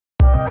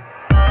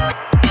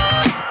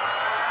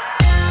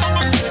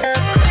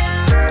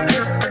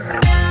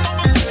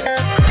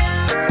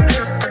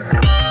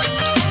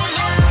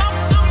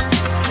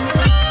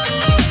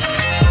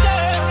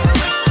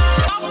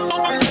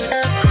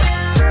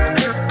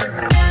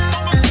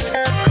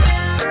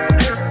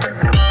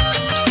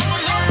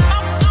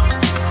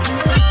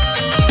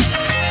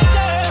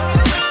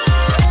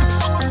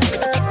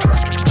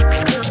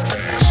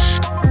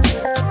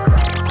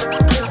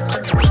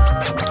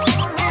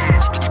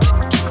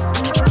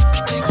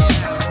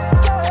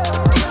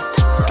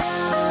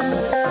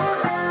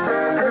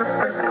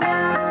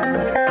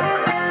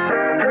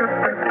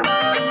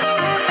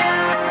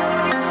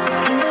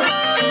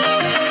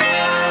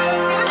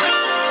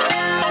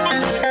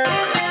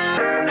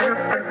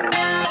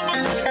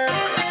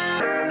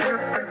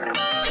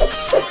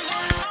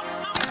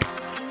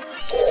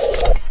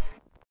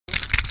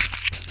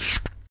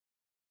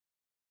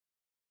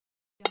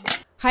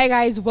Hi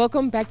guys,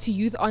 welcome back to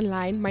Youth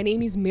Online. My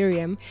name is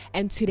Miriam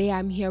and today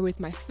I'm here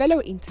with my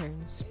fellow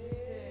interns.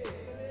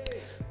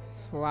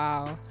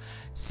 Wow.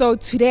 So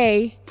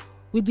today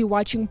we'll be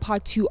watching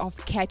part 2 of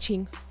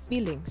Catching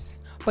Feelings.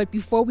 But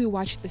before we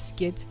watch the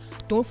skit,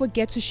 don't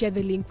forget to share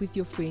the link with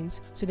your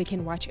friends so they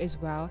can watch as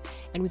well.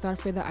 And without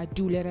further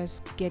ado, let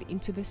us get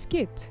into the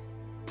skit.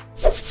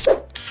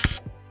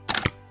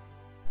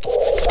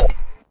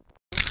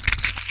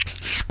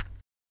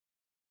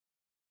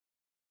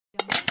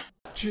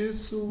 Hey,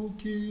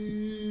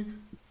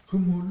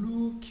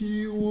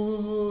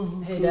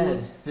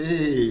 Dad.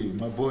 Hey,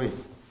 my boy.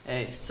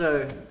 Hey,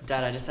 so,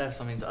 Dad, I just have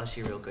something to ask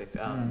you real quick.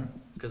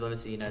 Because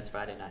obviously, it's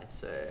Friday night,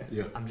 so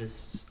Yeah. I'm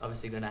just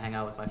obviously going to hang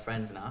out with my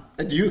friends now.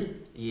 At youth?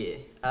 Yeah.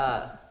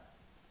 I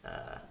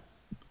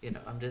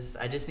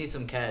just need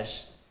some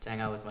cash to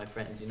hang out with my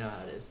friends. You know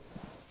how it is.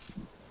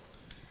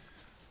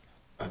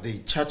 Are they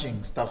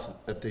charging stuff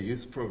at the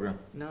youth program?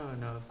 No,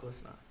 of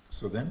course not.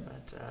 So then,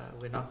 But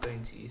we're not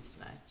going to youth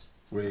tonight.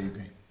 where are you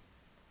going?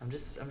 I'm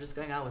just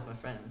going out with my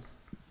friends.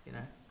 You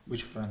know.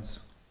 Which friends?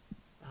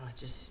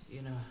 Just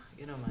you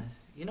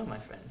know my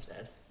friends,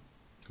 Dad.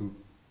 Who?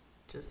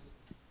 Just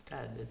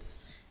Dad.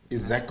 It's.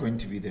 Is Zach going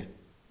to be there?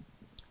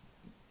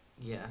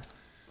 Yeah,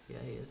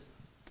 he is.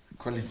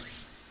 Colin,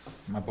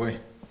 my boy.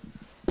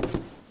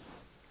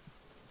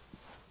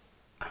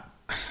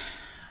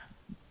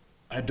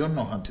 I don't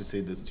know how to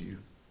say this to you,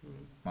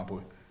 my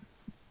boy.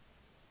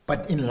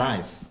 But in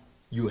life,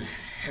 you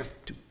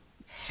have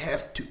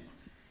to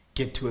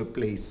get to a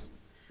place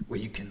where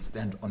you can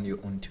stand on your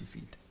own 2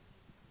 feet.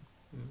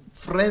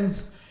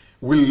 Friends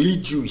will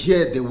lead you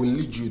here, they will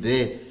lead you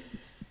there.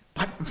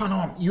 But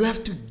you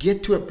have to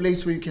get to a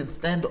place where you can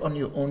stand on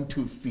your own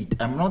 2 feet.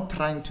 I'm not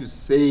trying to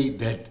say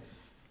that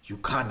you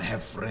can't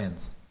have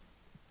friends.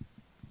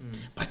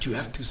 But you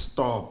have to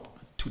stop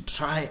to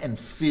try and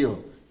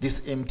fill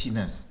this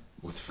emptiness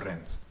with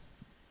friends.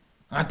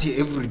 Until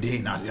every day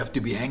now you have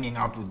to be hanging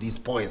out with these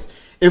boys.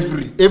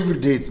 Every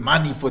day it's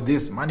money for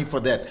this, money for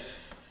that.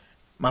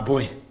 My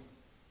boy,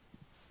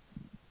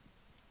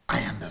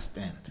 I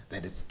understand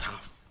that it's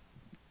tough.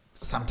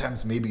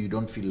 Sometimes maybe you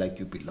don't feel like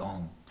you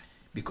belong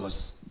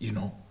because,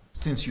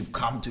 since you've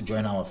come to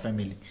join our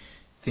family,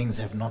 things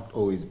have not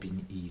always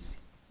been easy.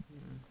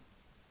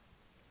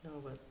 No,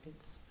 but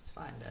it's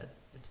fine, Dad.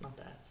 It's not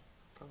that.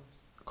 I promise.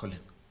 Colin,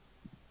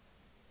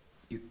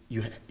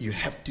 you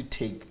have to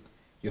take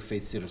your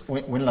faith serious.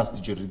 When last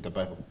did you read the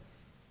Bible?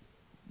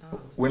 No.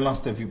 When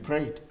last have you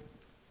prayed?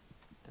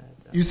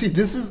 Dad, You see,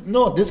 this is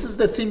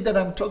the thing that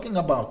I'm talking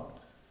about.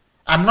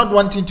 I'm not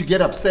wanting to get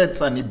upset,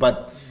 Sonny,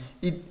 but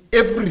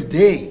every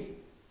day,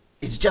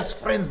 it's just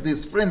friends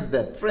this, friends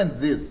that, friends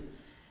this.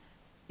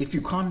 If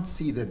you can't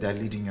see that they're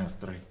leading you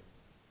astray,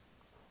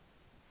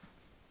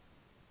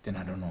 then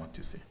I don't know what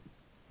to say.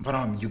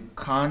 But you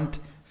can't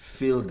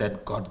fill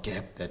that God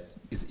gap that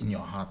is in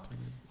your heart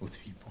with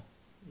people.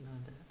 No,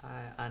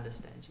 Dad, I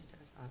understand you,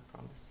 Dad. I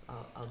promise.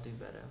 I'll do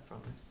better. I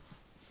promise.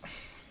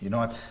 You know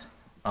what?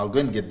 I'll go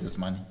and get this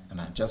money,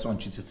 and I just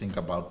want you to think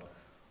about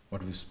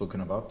what we've spoken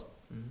about.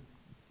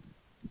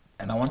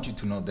 And I want you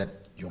to know that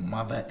your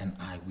mother and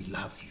I, we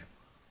love you.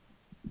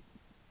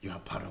 You are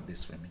part of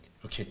this family,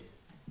 okay?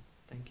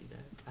 Thank you,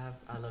 Dad.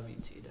 I love you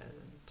too, Dad,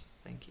 and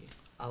thank you.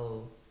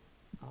 I'll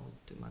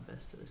do my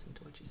best to listen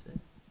to what you said.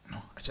 No,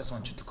 I just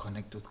want you to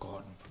connect with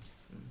God.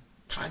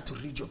 Try to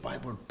read your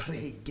Bible,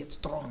 pray, get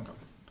strong.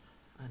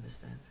 I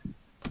understand.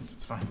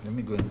 It's fine. Let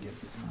me go and get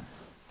this money.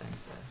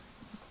 Thanks, Dad.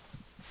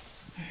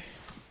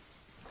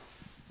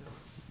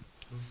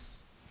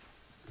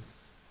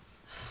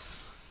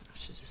 I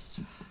should just...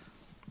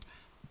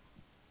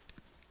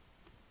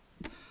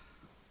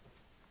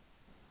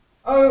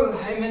 Oh,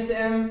 hey Miss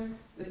M.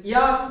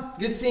 Yeah,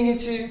 good seeing you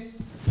too.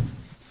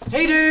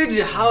 Hey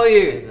dude, how are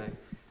you? He's like,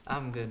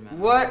 I'm good, man.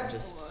 What?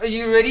 Are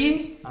you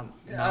ready?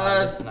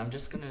 Listen, I'm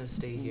just gonna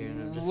stay here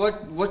and I'm just...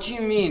 What do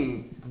you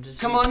mean? I'm just...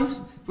 Come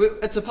on,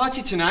 it's a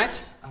party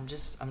tonight. I'm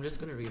just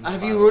gonna read my Have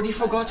Bible. you already It's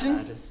fine.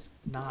 forgotten? Listen,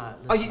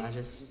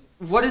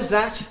 What is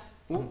that?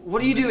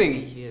 What are you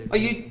doing? Here. Are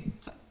you...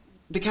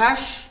 The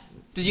cash?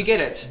 Did you get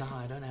it? No,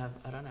 I don't have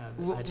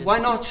it. Why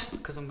not?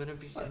 Because I'm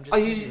just Are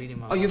reading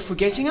my you Bible.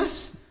 forgetting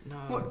us? No,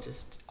 What?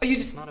 It's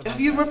Have not about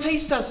you that.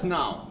 replaced us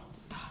now?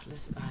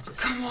 Listen,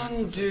 Come I'm on,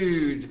 so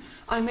dude.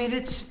 I made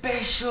it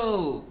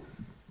special.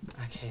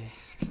 Okay,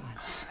 it's fine.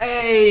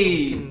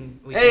 Hey,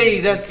 We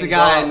that's can the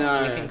guy. go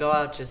out- No, We can go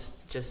out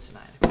just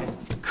tonight, okay?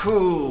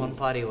 cool. One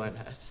party won't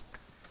hurt.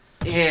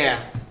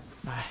 Yeah.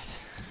 Alright.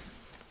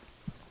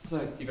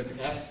 So you got the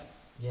cash?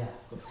 Yeah,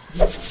 of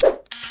course.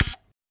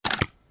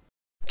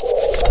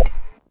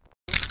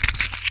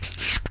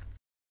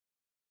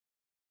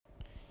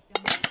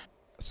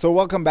 So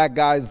welcome back,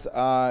 guys.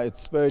 It's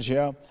Spurge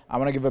here. I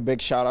want to give a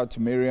big shout out to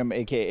Miriam,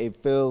 aka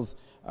Phils,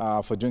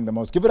 for doing the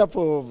most. Give it up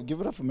for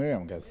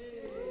Miriam, guys.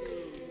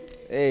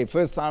 Hey,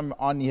 first time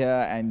on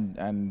here,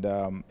 and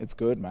it's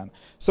good, man.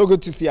 So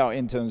good to see our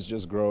interns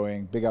just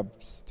growing. Big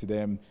ups to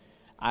them.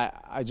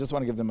 I just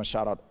want to give them a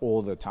shout out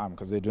all the time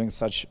because they're doing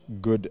such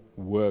good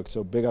work.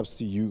 So big ups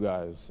to you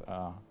guys.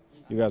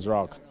 You guys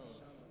rock.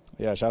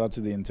 Yeah, shout out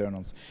to the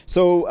internals.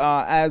 So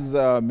as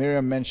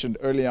Miriam mentioned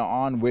earlier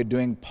on, we're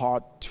doing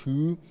part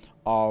 2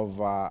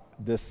 of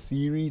this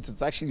series.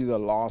 It's actually the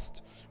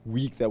last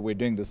week that we're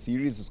doing the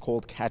series. It's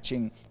called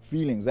Catching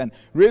Feelings. And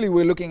really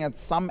we're looking at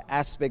some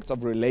aspects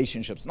of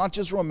relationships, not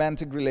just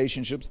romantic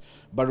relationships,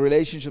 but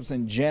relationships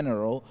in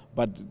general,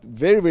 but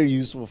very, very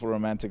useful for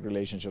romantic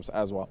relationships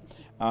as well.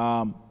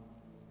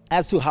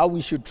 As to how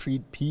we should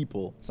treat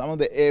people, some of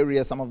the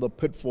areas, some of the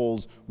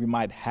pitfalls we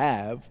might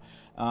have.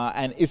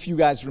 And if you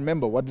guys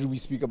remember, what did we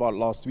speak about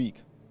last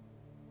week?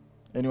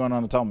 Anyone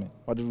want to tell me?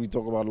 What did we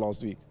talk about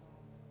last week?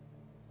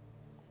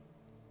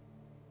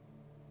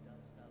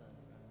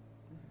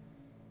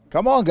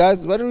 Come on,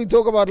 guys. What did we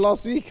talk about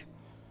last week?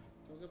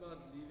 Talk about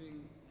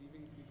leaving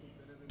people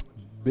better than what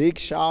you found. Big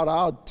shout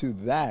out to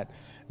that.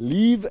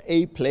 Leave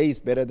a place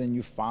better than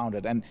you found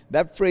it. And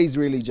that phrase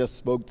really just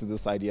spoke to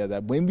this idea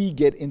that when we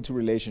get into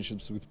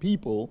relationships with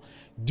people,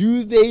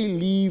 do they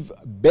leave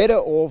better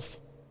off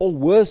or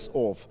worse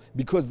off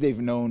because they've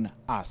known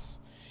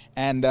us?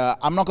 And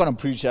I'm not going to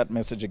preach that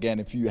message again.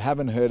 If you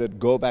haven't heard it,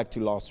 go back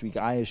to last week.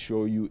 I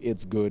assure you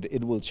it's good.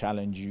 It will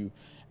challenge you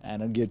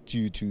and it'll get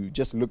you to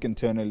just look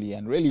internally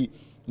and really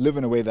live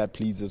in a way that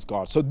pleases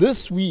God. So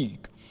this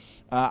week,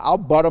 our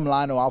bottom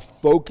line or our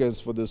focus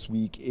for this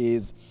week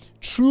is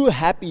true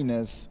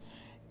happiness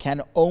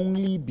can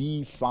only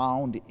be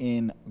found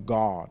in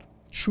God.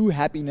 True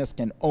happiness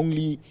can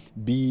only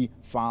be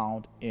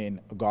found in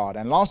God.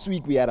 And last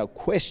week we had a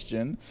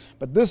question,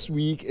 but this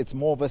week it's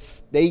more of a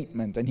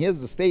statement. And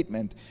here's the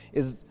statement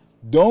is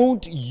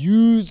don't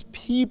use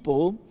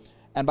people,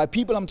 and by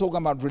people I'm talking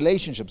about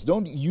relationships,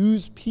 don't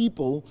use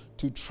people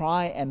to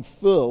try and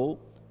fill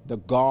the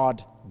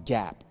God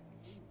gap.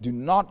 Do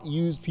not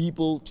use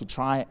people to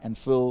try and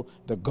fill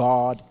the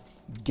God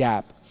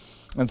gap.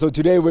 And so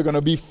today we're going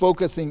to be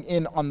focusing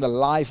in on the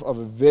life of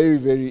a very,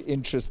 very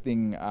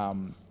interesting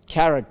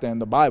character in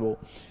the Bible.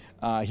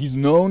 He's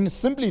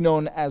simply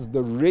known as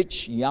the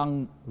rich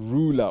young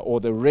ruler or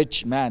the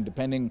rich man,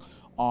 depending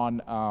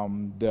on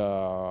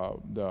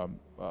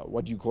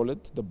what do you call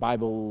it? The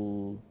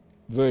Bible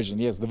version.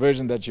 Yes, the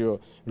version that you're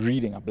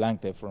reading. I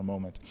blanked there for a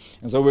moment.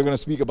 And so we're going to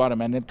speak about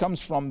him. And it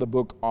comes from the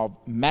book of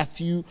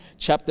Matthew,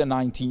 chapter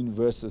 19,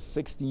 verses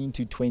 16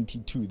 to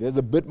 22. There's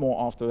a bit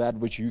more after that,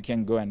 which you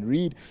can go and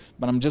read.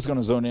 But I'm just going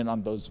to zone in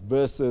on those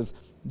verses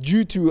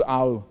due to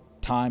our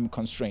time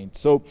constraint.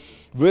 So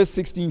verse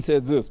 16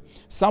 says this: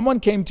 someone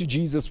came to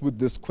Jesus with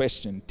this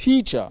question,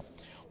 "Teacher,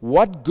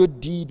 what good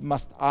deed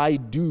must I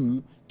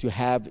do to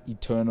have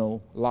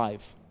eternal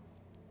life?"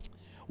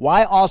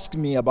 "Why ask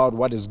me about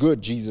what is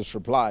good?" Jesus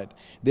replied.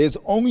 "There's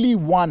only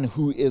one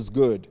who is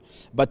good.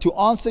 But to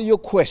answer your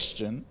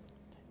question,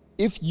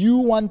 if you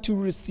want to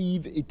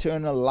receive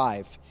eternal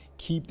life,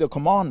 keep the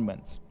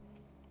commandments."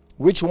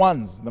 "Which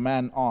ones?" the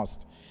man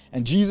asked.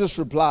 And Jesus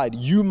replied,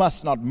 "You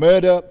must not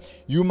murder,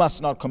 you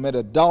must not commit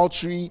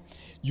adultery,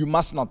 you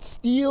must not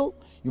steal,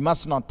 you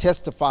must not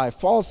testify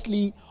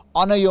falsely,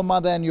 honor your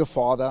mother and your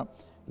father,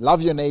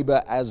 love your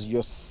neighbor as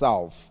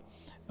yourself."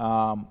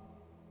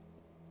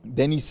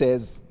 Then he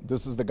says,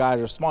 this is the guy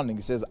responding,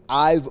 he says,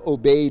 "I've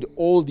obeyed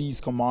all these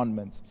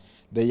commandments."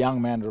 The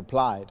young man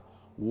replied,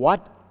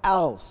 "What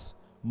else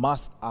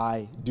must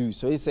I do?"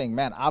 So he's saying,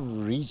 man, I've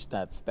reached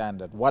that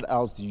standard. What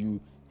else do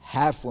you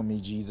have for me,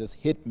 Jesus?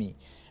 Hit me.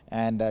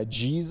 And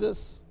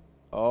Jesus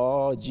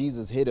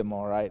hit him,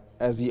 all right,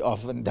 as he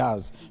often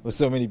does with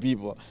so many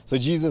people. So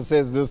Jesus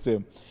says this to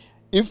him: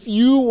 if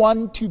you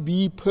want to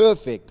be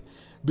perfect,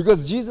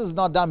 because Jesus is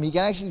not dumb, he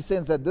can actually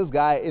sense that this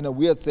guy, in a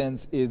weird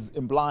sense, is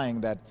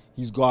implying that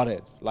he's got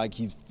it, like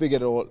he's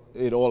figured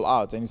it all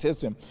out. And he says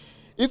to him,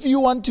 if you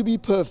want to be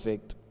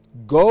perfect,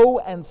 go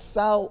and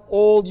sell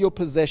all your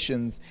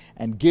possessions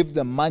and give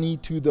the money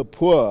to the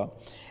poor,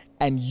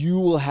 and you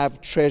will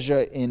have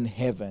treasure in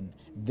heaven.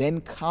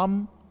 Then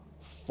come,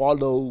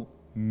 follow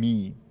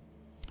me.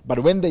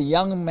 But when the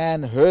young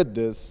man heard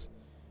this,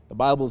 the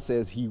Bible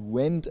says he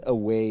went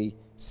away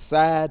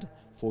sad,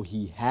 for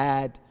he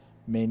had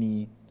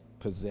many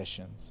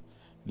possessions.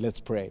 Let's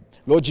pray.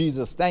 Lord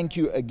Jesus, thank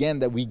you again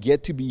that we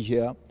get to be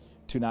here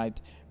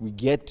tonight. We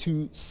get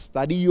to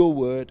study your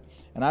word.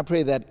 And I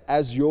pray that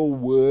as your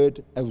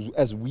word,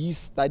 as we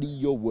study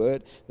your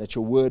word, that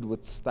your word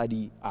would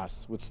study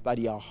us, would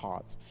study our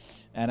hearts.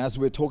 And as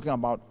we're talking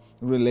about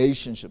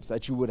relationships,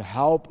 that you would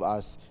help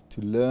us to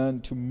learn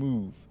to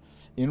move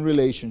in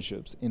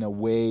relationships in a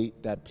way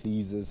that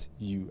pleases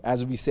you.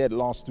 As we said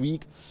last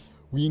week,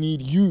 we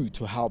need you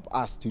to help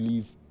us to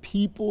leave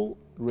people,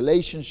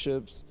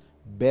 relationships,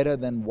 better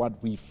than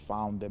what we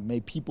found them.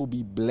 May people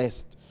be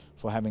blessed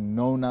for having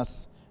known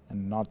us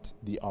and not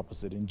the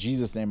opposite. In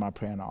Jesus' name I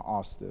pray and I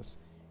ask this.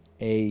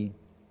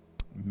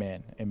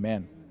 Amen.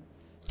 Amen.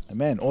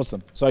 Amen.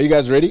 Awesome. So are you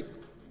guys ready?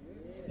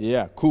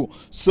 Yeah, cool.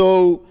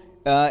 So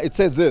it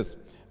says this,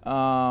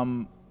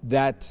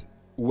 that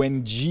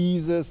when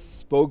Jesus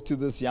spoke to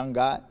this young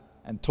guy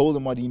and told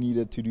him what he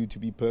needed to do to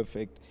be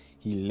perfect,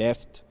 he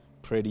left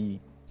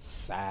pretty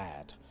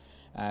sad.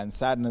 And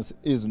sadness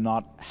is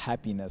not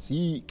happiness.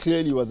 He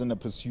clearly was in a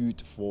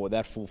pursuit for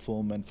that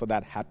fulfillment, for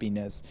that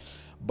happiness.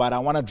 But I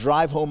want to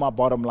drive home our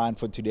bottom line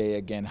for today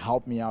again.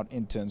 Help me out,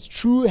 interns.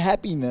 True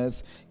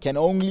happiness can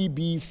only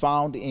be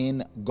found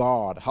in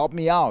God. Help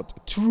me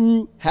out.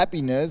 True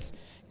happiness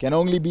can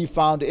only be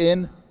found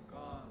in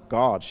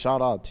God.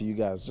 Shout out to you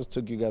guys. Just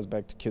took you guys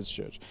back to kids'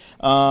 church.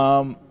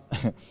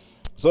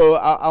 So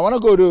I want to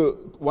go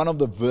to one of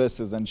the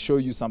verses and show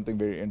you something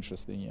very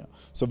interesting here.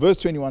 So verse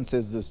 21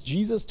 says this.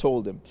 Jesus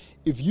told him,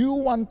 if you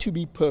want to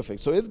be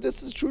perfect, so if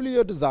this is truly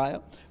your desire,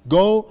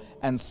 go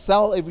and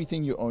sell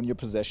everything you own, your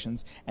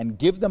possessions, and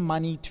give the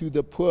money to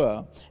the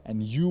poor,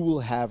 and you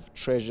will have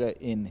treasure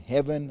in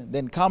heaven.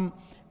 Then come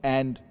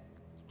and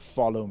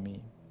follow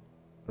me.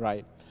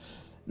 Right?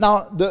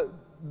 Now,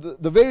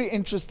 the very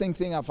interesting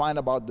thing I find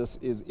about this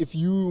is if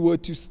you were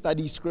to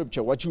study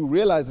scripture, what you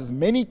realize is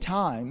many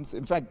times,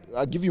 in fact,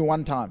 I'll give you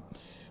one time,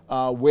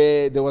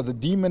 where there was a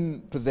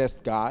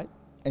demon-possessed guy,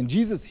 and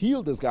Jesus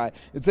healed this guy.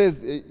 It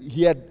says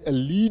he had a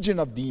legion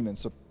of demons,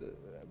 so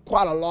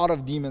quite a lot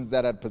of demons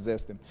that had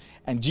possessed him.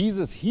 And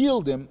Jesus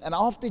healed him, and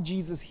after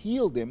Jesus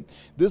healed him,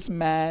 this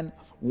man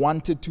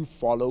wanted to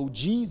follow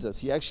Jesus.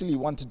 He actually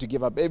wanted to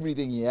give up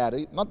everything he had.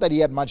 Not that he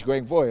had much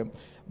going for him,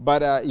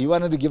 but he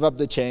wanted to give up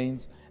the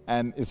chains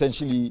and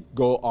essentially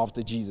go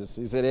after Jesus.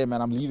 He said, hey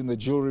man, I'm leaving the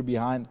jewelry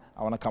behind.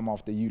 I want to come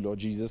after you, Lord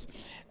Jesus.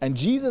 And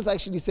Jesus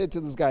actually said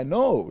to this guy,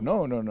 no.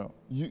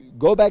 You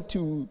go back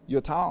to your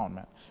town,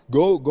 man.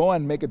 Go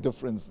and make a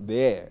difference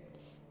there.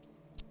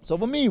 So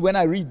for me, when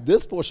I read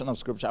this portion of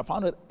scripture, I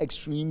found it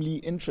extremely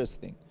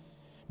interesting.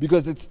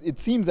 Because it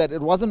seems that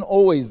it wasn't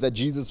always that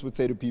Jesus would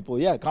say to people,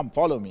 yeah, come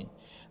follow me.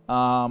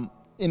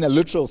 In a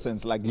literal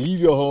sense, like leave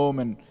your home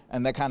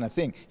and that kind of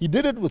thing. He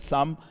did it with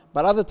some,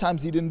 but other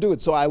times he didn't do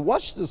it. So I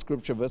watched the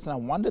scripture verse and I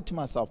wondered to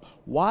myself,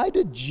 why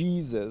did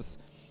Jesus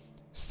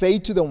say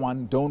to the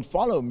one, don't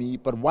follow me,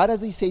 but why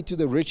does he say to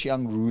the rich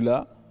young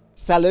ruler,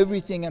 sell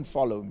everything and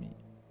follow me?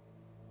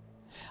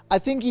 I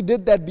think he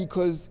did that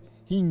because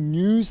he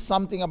knew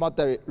something about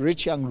the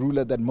rich young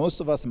ruler that most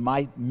of us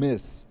might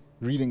miss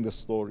reading the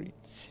story.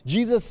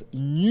 Jesus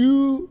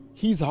knew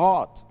his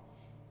heart.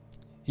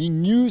 He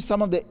knew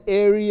some of the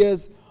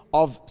areas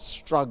of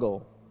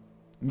struggle.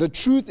 The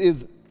truth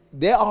is,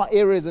 there are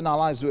areas in our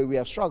lives where we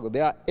have struggled.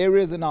 There are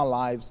areas in our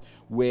lives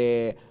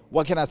where,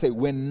 what can I say,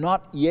 we're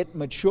not yet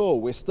mature.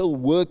 We're still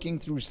working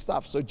through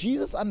stuff. So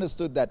Jesus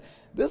understood that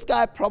this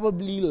guy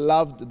probably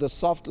loved the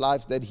soft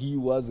life that he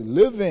was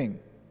living.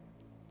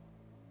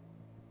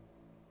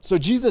 So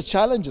Jesus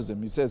challenges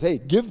him. He says, hey,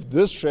 give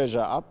this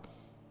treasure up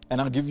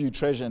and I'll give you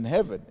treasure in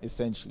heaven,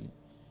 essentially.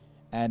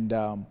 And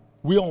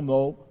we all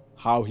know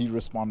how he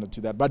responded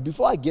to that. But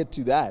before I get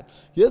to that,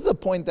 here's a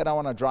point that I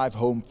want to drive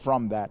home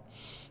from that.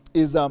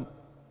 Is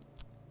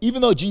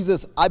even though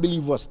Jesus, I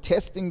believe, was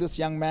testing this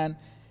young man,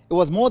 it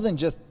was more than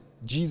just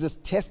Jesus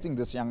testing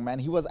this young man.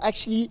 He was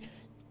actually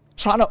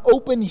trying to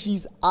open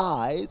his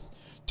eyes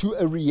to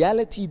a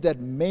reality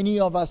that many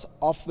of us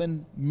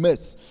often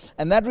miss.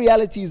 And that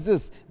reality is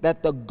this,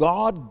 that the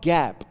God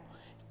gap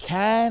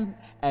can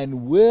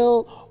and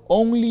will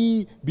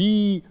only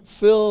be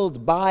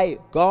filled by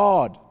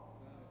God.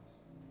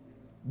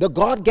 The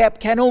God gap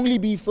can only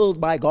be filled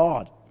by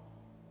God.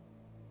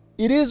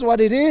 It is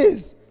what it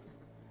is.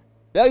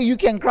 You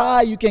can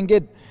cry, you can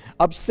get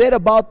upset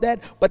about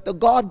that, but the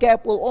God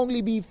gap will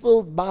only be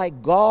filled by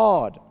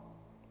God.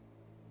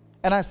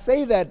 And I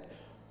say that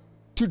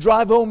to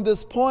drive home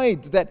this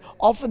point, that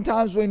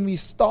oftentimes when we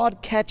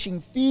start catching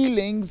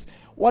feelings,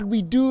 what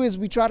we do is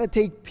we try to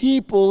take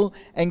people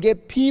and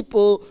get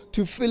people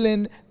to fill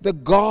in the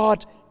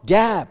God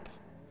gap.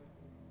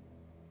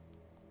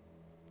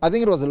 I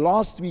think it was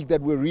last week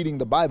that we were reading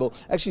the Bible.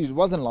 Actually, it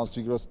wasn't last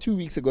week. It was 2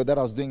 weeks ago that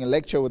I was doing a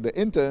lecture with the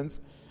interns.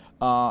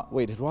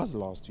 It was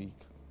last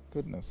week.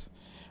 Goodness.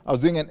 I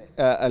was doing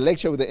a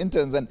lecture with the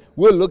interns, and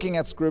we're looking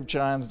at scripture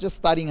and just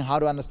studying how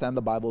to understand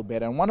the Bible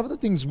better. And one of the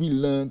things we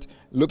learned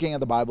looking at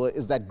the Bible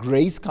is that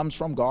grace comes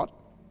from God,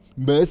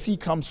 mercy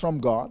comes from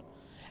God,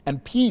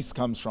 and peace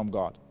comes from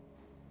God.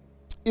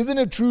 Isn't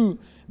it true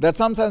that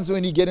sometimes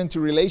when you get into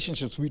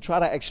relationships, we try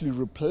to actually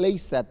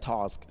replace that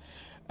task?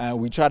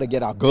 We try to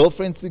get our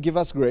girlfriends to give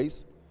us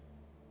grace.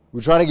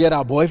 We try to get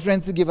our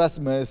boyfriends to give us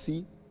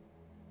mercy.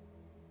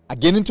 I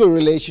get into a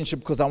relationship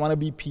because I want to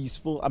be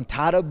peaceful. I'm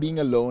tired of being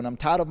alone. I'm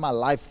tired of my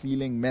life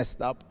feeling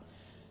messed up.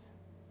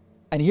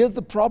 And here's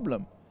the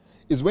problem,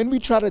 is when we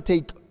try to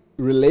take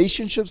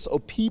relationships or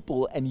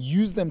people and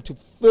use them to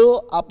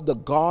fill up the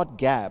God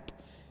gap,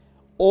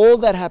 all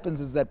that happens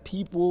is that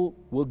people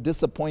will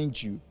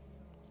disappoint you.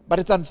 But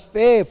it's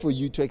unfair for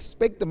you to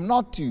expect them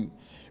not to,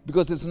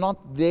 because it's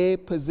not their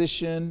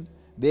position,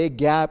 their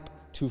gap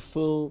to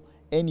fill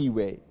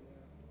anyway.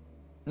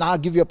 Now I'll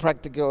give you a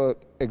practical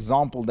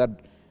example that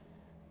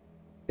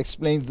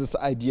explains this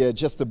idea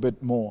just a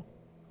bit more.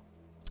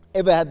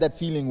 Ever had that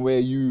feeling where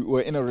you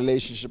were in a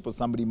relationship with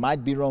somebody,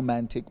 might be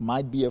romantic,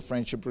 might be a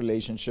friendship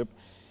relationship,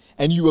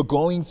 and you were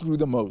going through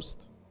the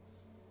most?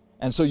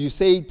 And so you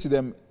say to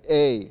them,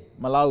 hey,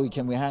 Malawi,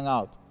 can we hang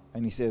out?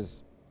 And he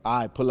says,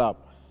 pull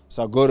up.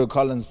 So I go to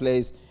Colin's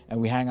place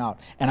and we hang out.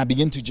 And I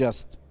begin to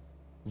just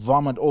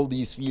vomit all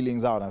these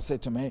feelings out. I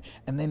said to him, hey,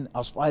 and then I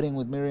was fighting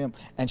with Miriam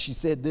and she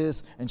said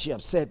this and she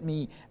upset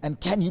me. And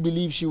can you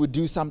believe she would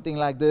do something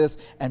like this?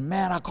 And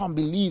man, I can't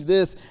believe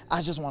this.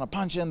 I just want to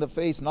punch her in the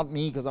face. Not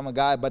me because I'm a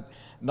guy, but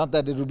not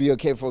that it would be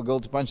okay for a girl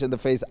to punch her in the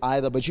face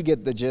either. But you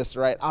get the gist,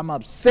 right? I'm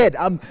upset.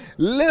 I'm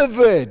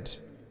livid.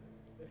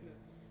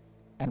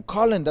 And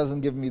Colin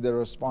doesn't give me the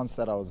response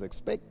that I was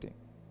expecting.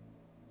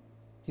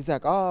 He's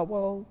like, oh,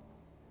 well,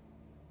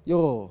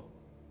 yo,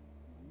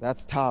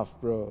 that's tough,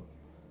 bro.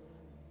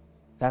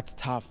 That's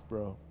tough,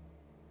 bro.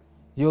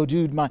 Yo,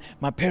 dude, my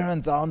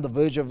parents are on the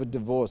verge of a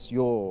divorce.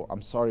 Yo,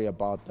 I'm sorry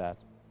about that.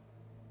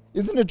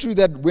 Isn't it true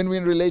that when we're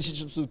in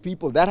relationships with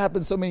people, that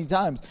happens so many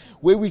times,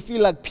 where we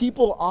feel like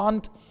people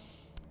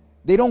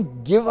they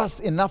don't give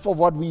us enough of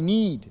what we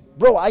need.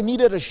 Bro, I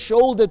needed a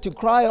shoulder to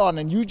cry on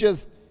and you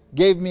just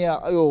gave me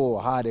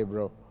hardy,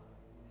 bro.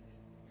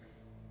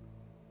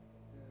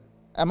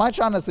 Am I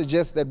trying to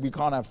suggest that we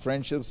can't have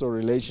friendships or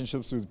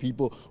relationships with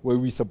people where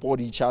we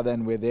support each other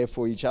and we're there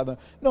for each other?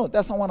 No,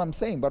 that's not what I'm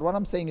saying. But what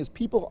I'm saying is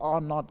people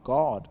are not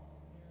God.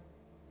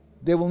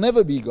 They will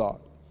never be God.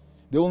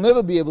 They will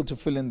never be able to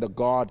fill in the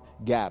God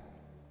gap.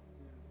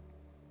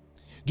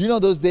 Do you know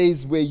those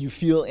days where you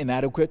feel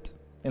inadequate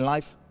in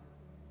life?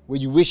 Where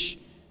you wish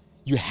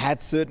you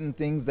had certain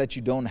things that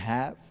you don't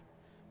have?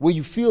 Where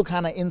you feel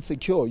kind of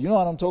insecure? You know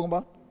what I'm talking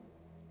about?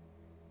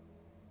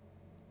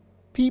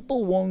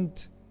 People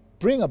won't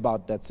bring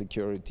about that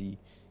security.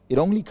 It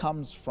only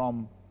comes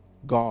from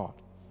God.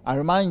 I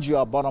remind you,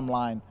 our bottom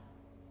line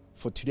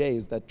for today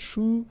is that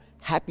true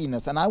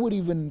happiness, and I would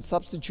even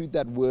substitute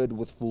that word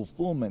with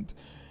fulfillment.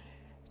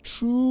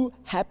 True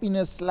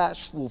happiness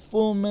 /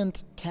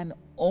 fulfillment can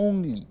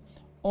only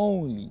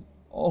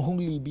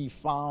be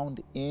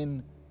found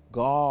in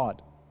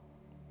God.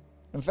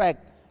 In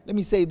fact, let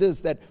me say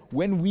this, that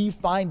when we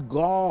find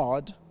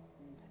God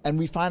and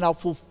we find our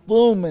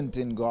fulfillment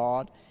in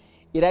God,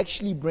 it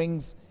actually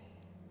brings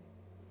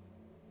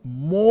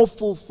more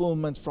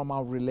fulfillment from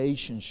our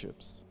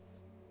relationships.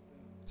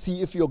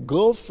 See, if your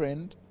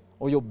girlfriend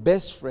or your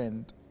best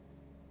friend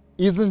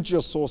isn't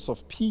your source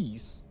of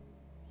peace,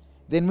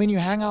 then when you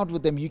hang out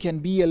with them, you can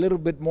be a little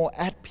bit more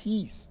at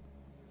peace.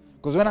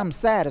 Because when I'm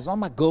sad, it's not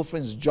my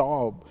girlfriend's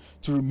job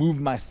to remove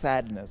my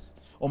sadness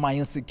or my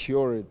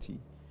insecurity,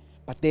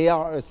 but they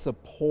are a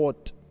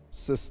support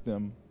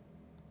system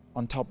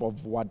on top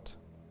of what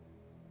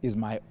is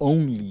my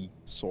only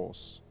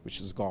source, which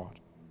is God.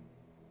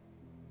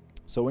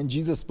 So when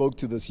Jesus spoke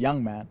to this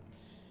young man,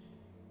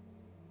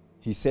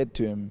 he said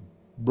to him,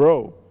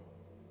 bro,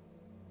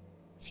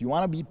 if you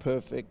want to be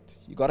perfect,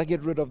 you got to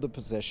get rid of the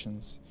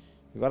possessions.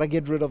 You got to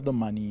get rid of the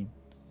money.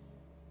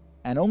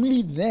 And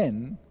only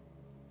then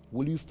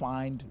will you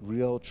find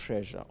real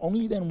treasure.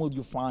 Only then will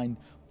you find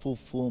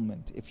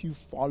fulfillment if you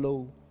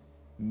follow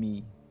me.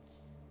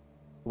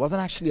 It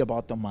wasn't actually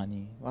about the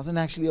money. It wasn't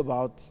actually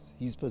about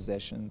his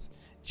possessions.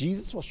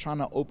 Jesus was trying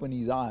to open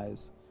his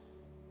eyes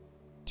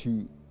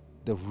to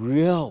the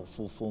real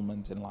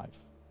fulfillment in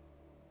life,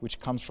 which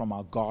comes from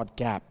our God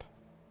gap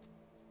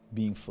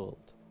being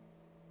filled.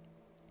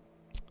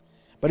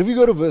 But if you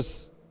go to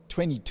verse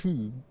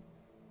 22,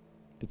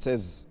 it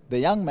says, the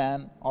young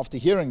man, after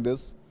hearing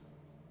this,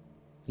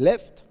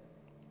 left.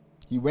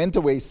 He went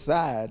away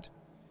sad.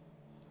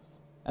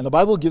 And the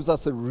Bible gives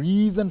us a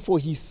reason for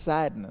his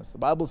sadness. The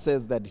Bible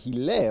says that he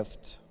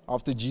left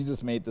after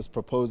Jesus made this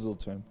proposal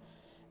to him.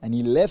 And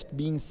he left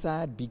being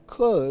sad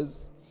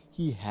because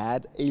he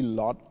had a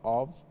lot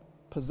of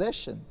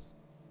possessions.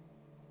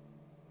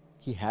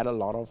 He had a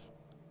lot of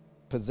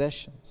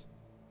possessions.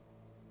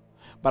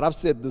 But I've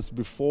said this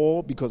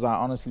before because I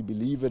honestly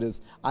believe it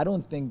is, I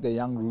don't think the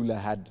young ruler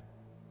had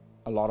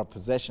a lot of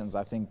possessions.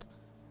 I think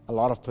a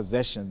lot of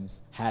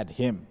possessions had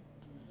him.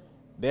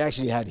 They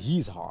actually had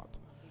his heart.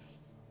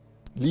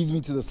 Leads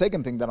me to the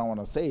second thing that I want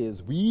to say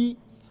is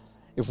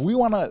if we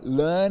want to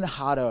learn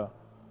how to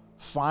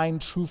find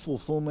true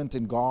fulfillment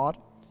in God,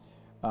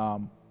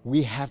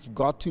 we have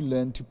got to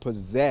learn to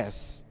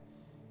possess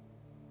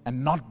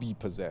and not be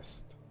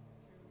possessed.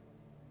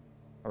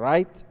 All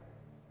right?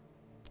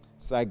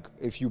 It's like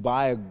if you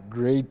buy a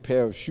great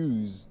pair of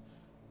shoes,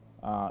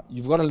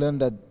 you've got to learn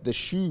that the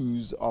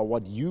shoes are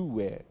what you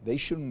wear. They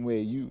shouldn't wear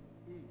you.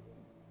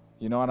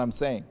 You know what I'm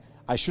saying?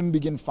 I shouldn't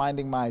begin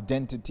finding my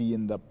identity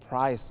in the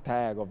price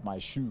tag of my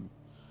shoe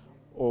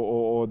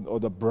or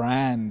the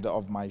brand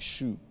of my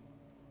shoe.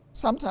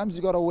 Sometimes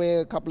you got to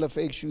wear a couple of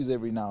fake shoes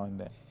every now and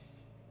then.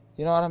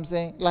 You know what I'm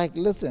saying? Like,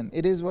 listen,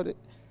 it is what it.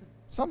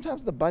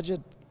 Sometimes the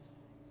budget.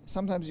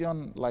 Sometimes you're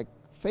on like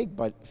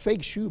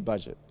fake shoe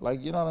budget.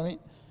 Like, you know what I mean?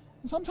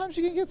 Sometimes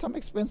you can get some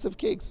expensive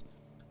cakes.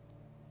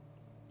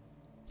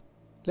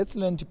 Let's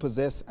learn to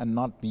possess and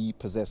not be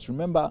possessed.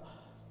 Remember,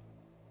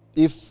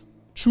 if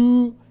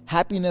true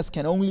happiness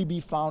can only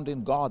be found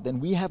in God, then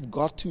we have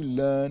got to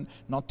learn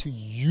not to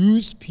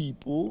use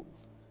people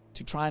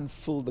to try and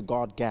fill the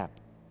God gap.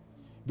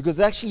 because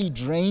it actually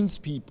drains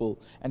people.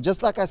 And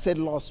just like I said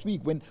last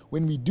week, when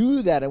we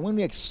do that and when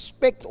we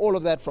expect all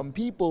of that from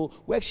people,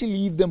 we actually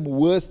leave them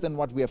worse than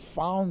what we have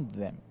found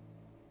them.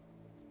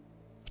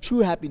 True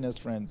happiness,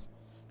 friends,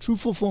 true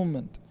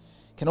fulfillment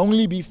can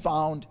only be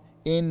found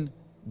in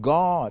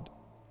God.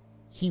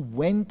 He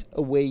went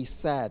away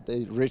sad,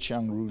 the rich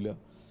young ruler,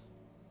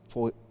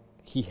 for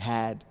he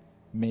had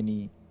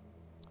many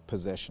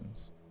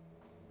possessions.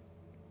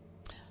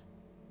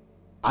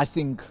 I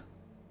think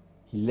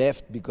he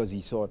left because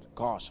he thought,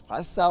 gosh, if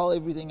I sell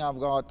everything I've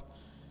got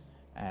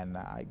and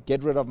I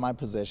get rid of my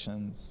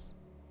possessions,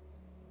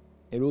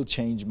 it will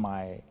change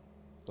my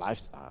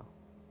lifestyle.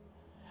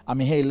 I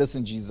mean, hey,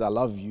 listen, Jesus, I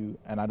love you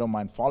and I don't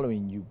mind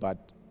following you, but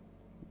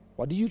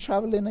what do you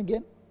travel in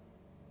again?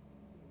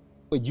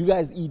 Wait, you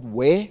guys eat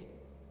where?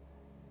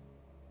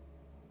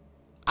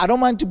 I don't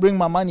mind to bring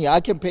my money. I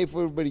can pay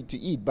for everybody to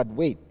eat, but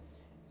wait,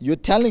 you're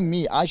telling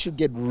me I should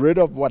get rid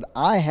of what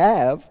I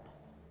have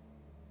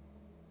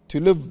to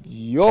live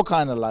your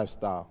kind of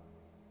lifestyle?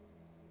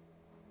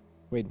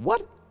 Wait,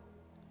 what?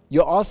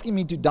 You're asking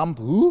me to dump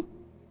who?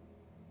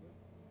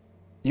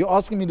 You're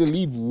asking me to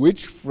leave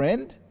which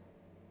friend?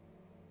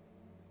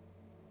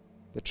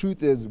 The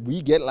truth is,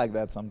 we get like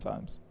that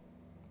sometimes.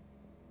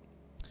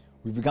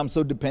 We've become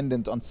so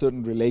dependent on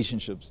certain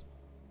relationships,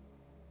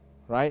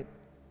 right?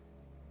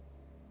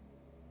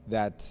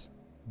 That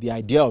the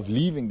idea of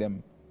leaving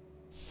them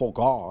for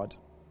God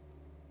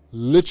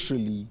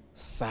literally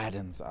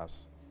saddens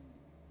us.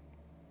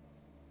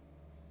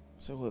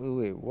 So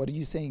wait, what are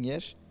you saying,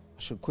 Yesh?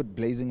 I should quit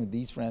blazing with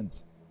these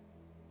friends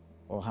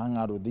or hang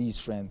out with these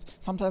friends.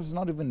 Sometimes it's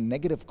not even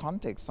negative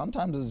context.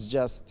 Sometimes it's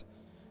just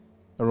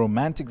a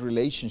romantic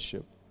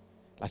relationship.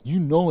 Like, you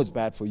know it's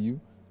bad for you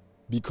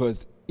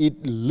because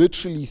it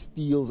literally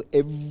steals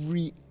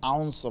every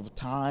ounce of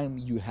time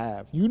you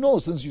have. You know,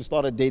 since you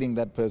started dating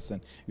that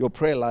person, your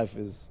prayer life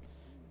is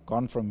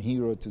gone from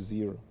hero to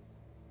zero.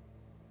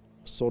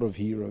 Sort of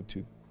hero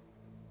to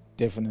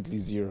definitely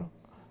zero.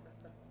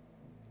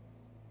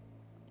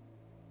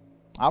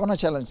 I want to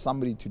challenge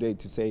somebody today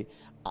to say,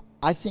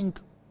 I think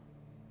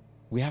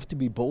we have to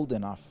be bold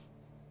enough.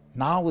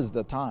 Now is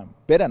the time.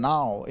 Better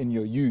now in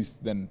your youth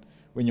than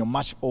when you're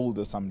much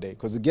older someday,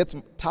 because it gets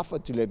tougher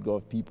to let go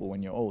of people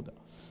when you're older.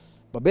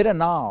 But better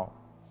now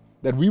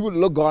that we would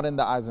look God in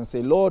the eyes and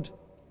say, Lord,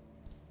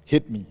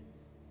 hit me.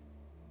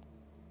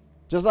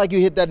 Just like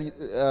you hit that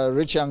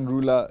rich young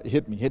ruler,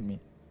 hit me.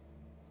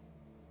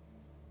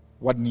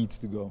 What needs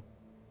to go?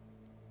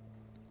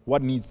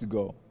 What needs to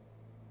go?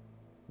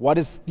 What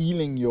is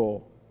stealing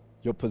your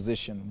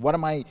position? What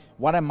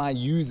am I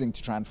using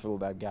to try and fill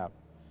that gap?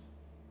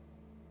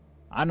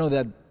 I know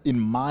that in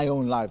my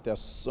own life, there are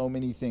so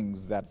many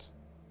things that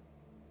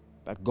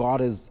God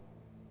is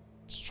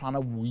just trying to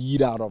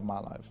weed out of my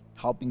life,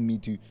 helping me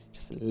to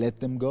just let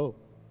them go.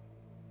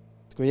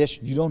 To go, yes,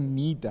 you don't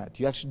need that.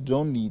 You actually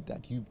don't need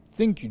that. You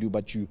think you do,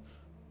 but you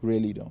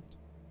really don't.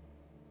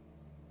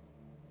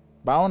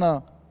 But I want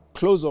to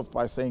close off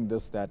by saying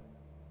this, that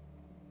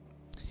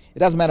it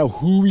doesn't matter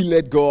who we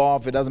let go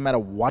of. It doesn't matter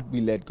what we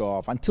let go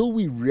of. Until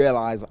we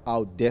realize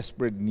our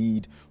desperate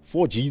need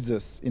for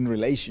Jesus in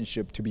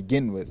relationship to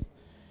begin with.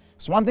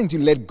 It's one thing to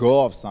let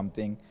go of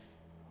something,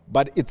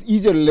 but it's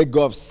easier to let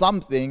go of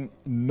something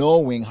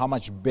knowing how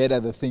much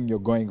better the thing you're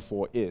going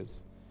for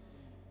is.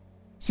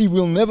 See,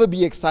 we'll never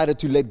be excited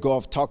to let go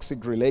of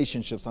toxic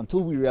relationships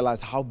until we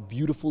realize how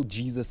beautiful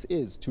Jesus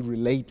is to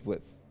relate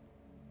with.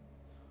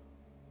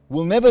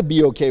 We'll never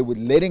be okay with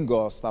letting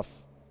go of stuff,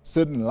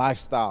 certain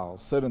lifestyles,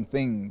 certain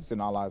things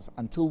in our lives,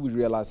 until we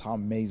realize how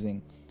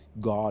amazing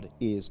God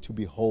is to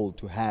behold,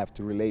 to have,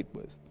 to relate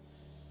with.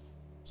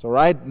 So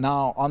right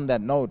now, on that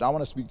note, I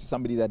want to speak to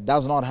somebody that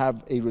does not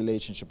have a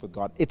relationship with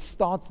God. It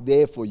starts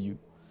there for you.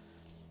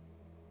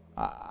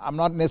 I'm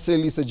not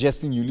necessarily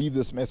suggesting you leave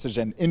this message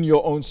and in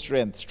your own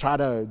strength, try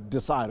to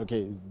decide,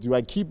 okay, do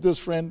I keep this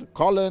friend?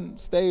 Colin,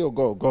 stay or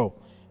go? Go.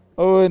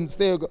 Owen,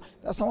 stay or go?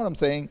 That's not what I'm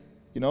saying.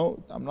 You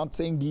know, I'm not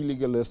saying be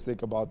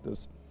legalistic about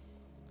this.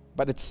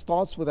 But it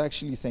starts with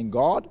actually saying,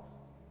 God,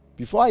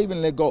 before I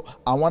even let go,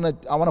 I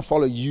want to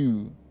follow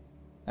you.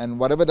 And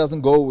whatever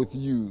doesn't go with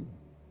you,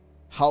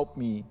 help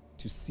me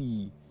to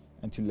see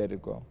and to let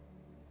it go.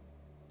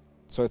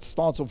 So it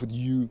starts off with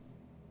you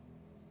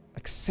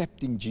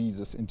accepting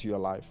Jesus into your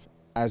life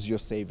as your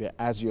Savior,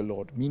 as your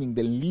Lord, meaning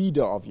the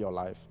leader of your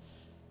life.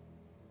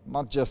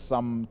 Not just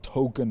some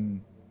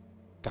token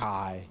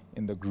guy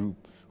in the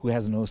group who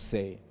has no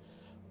say,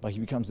 but he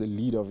becomes the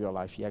leader of your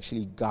life. He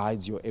actually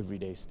guides your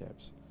everyday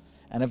steps.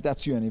 And if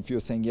that's you, and if you're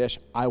saying, yes,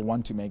 I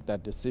want to make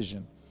that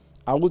decision,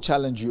 I will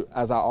challenge you,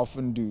 as I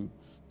often do,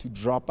 to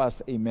drop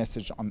us a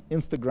message on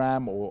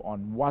Instagram or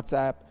on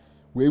WhatsApp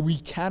where we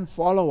can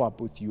follow up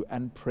with you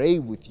and pray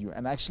with you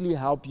and actually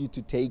help you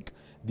to take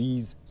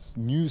these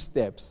new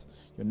steps,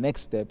 your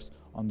next steps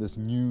on this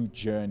new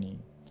journey.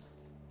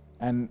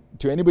 And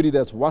to anybody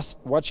that's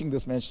watching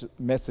this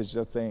message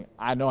that's saying,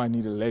 I know I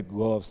need to let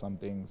go of some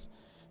things,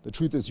 the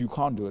truth is you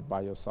can't do it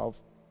by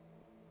yourself.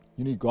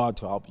 You need God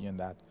to help you in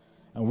that.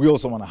 And we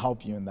also want to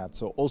help you in that.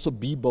 So also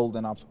be bold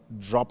enough,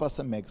 drop us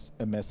a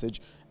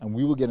message, and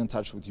we will get in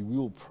touch with you. We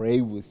will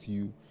pray with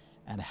you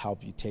and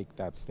help you take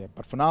that step.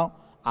 But for now,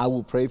 I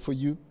will pray for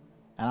you,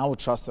 and I will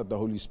trust that the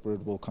Holy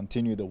Spirit will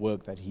continue the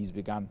work that He's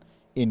begun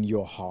in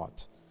your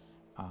heart.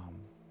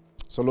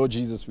 So Lord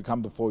Jesus, we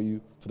come before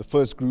you for the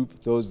first group,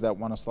 those that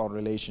want to start a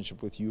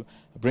relationship with you.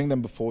 I bring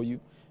them before you,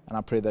 and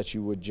I pray that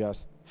you would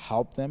just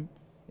help them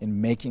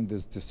in making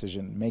this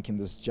decision, making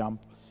this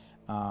jump.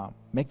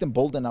 Make them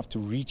bold enough to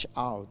reach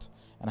out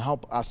and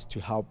help us to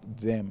help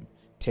them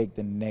take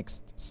the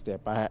next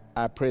step.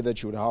 I pray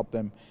that you would help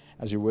them,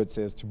 as your word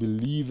says, to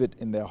believe it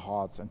in their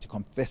hearts and to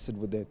confess it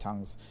with their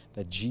tongues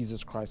that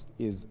Jesus Christ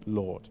is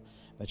Lord,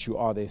 that you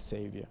are their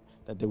Savior,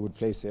 that they would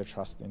place their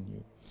trust in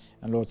you.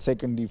 And Lord,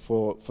 secondly,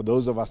 for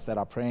those of us that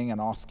are praying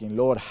and asking,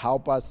 Lord,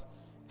 help us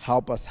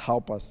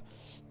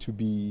to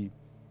be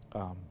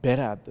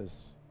better at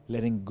this,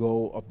 letting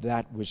go of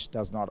that which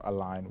does not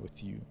align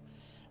with you.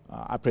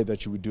 I pray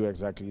that you would do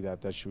exactly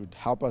that, that you would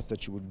help us,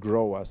 that you would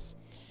grow us.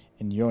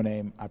 In your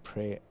name, I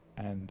pray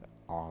and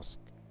ask.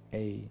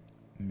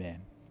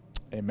 Amen.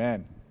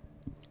 Amen.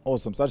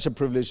 Awesome. Such a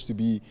privilege to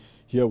be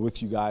here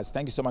with you guys.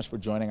 Thank you so much for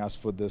joining us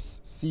for this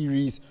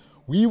series.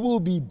 We will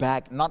be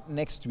back, not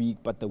next week,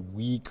 but the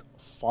week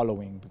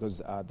following,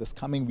 because this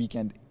coming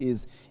weekend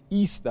is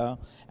Easter.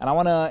 And I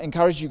want to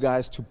encourage you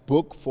guys to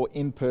book for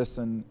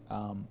in-person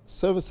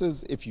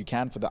services if you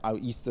can for our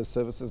Easter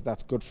services.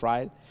 That's Good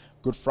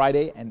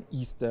Friday and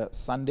Easter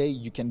Sunday.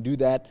 You can do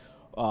that.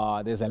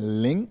 There's a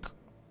link.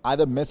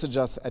 Either message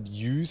us at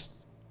youth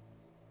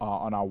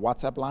on our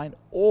WhatsApp line,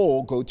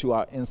 or go to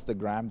our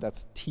Instagram.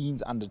 That's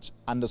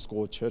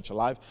teens_church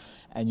alive.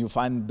 And you'll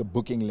find the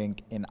booking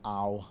link in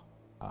our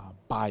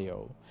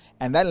bio.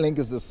 And that link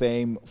is the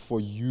same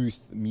for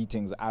youth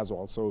meetings as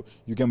well. So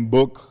you can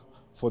book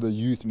for the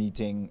youth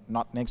meeting,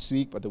 not next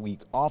week, but the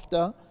week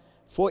after,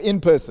 for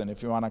in-person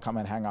if you want to come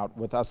and hang out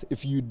with us.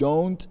 If you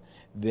don't,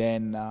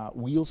 then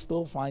we'll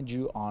still find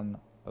you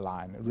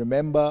online.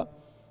 Remember,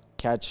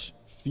 catch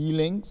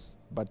feelings,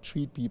 but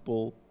treat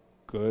people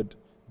good.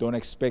 Don't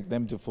expect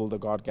them to fill the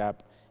God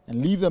gap,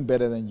 and leave them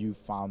better than you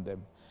found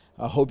them.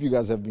 I hope you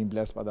guys have been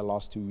blessed by the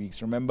last 2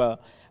 weeks. Remember,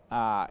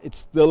 it's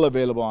still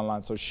available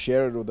online, so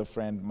share it with a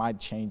friend. Might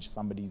change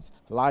somebody's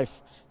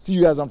life. See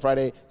you guys on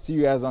Friday. See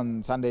you guys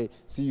on Sunday.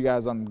 See you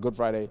guys on Good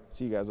Friday.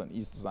 See you guys on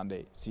Easter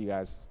Sunday. See you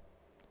guys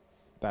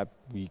that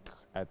week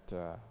at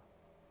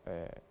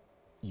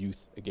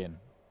youth again.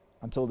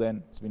 Until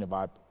then, it's been a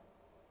vibe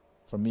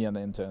from me and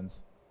the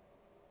interns.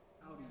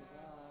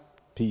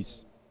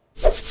 Peace.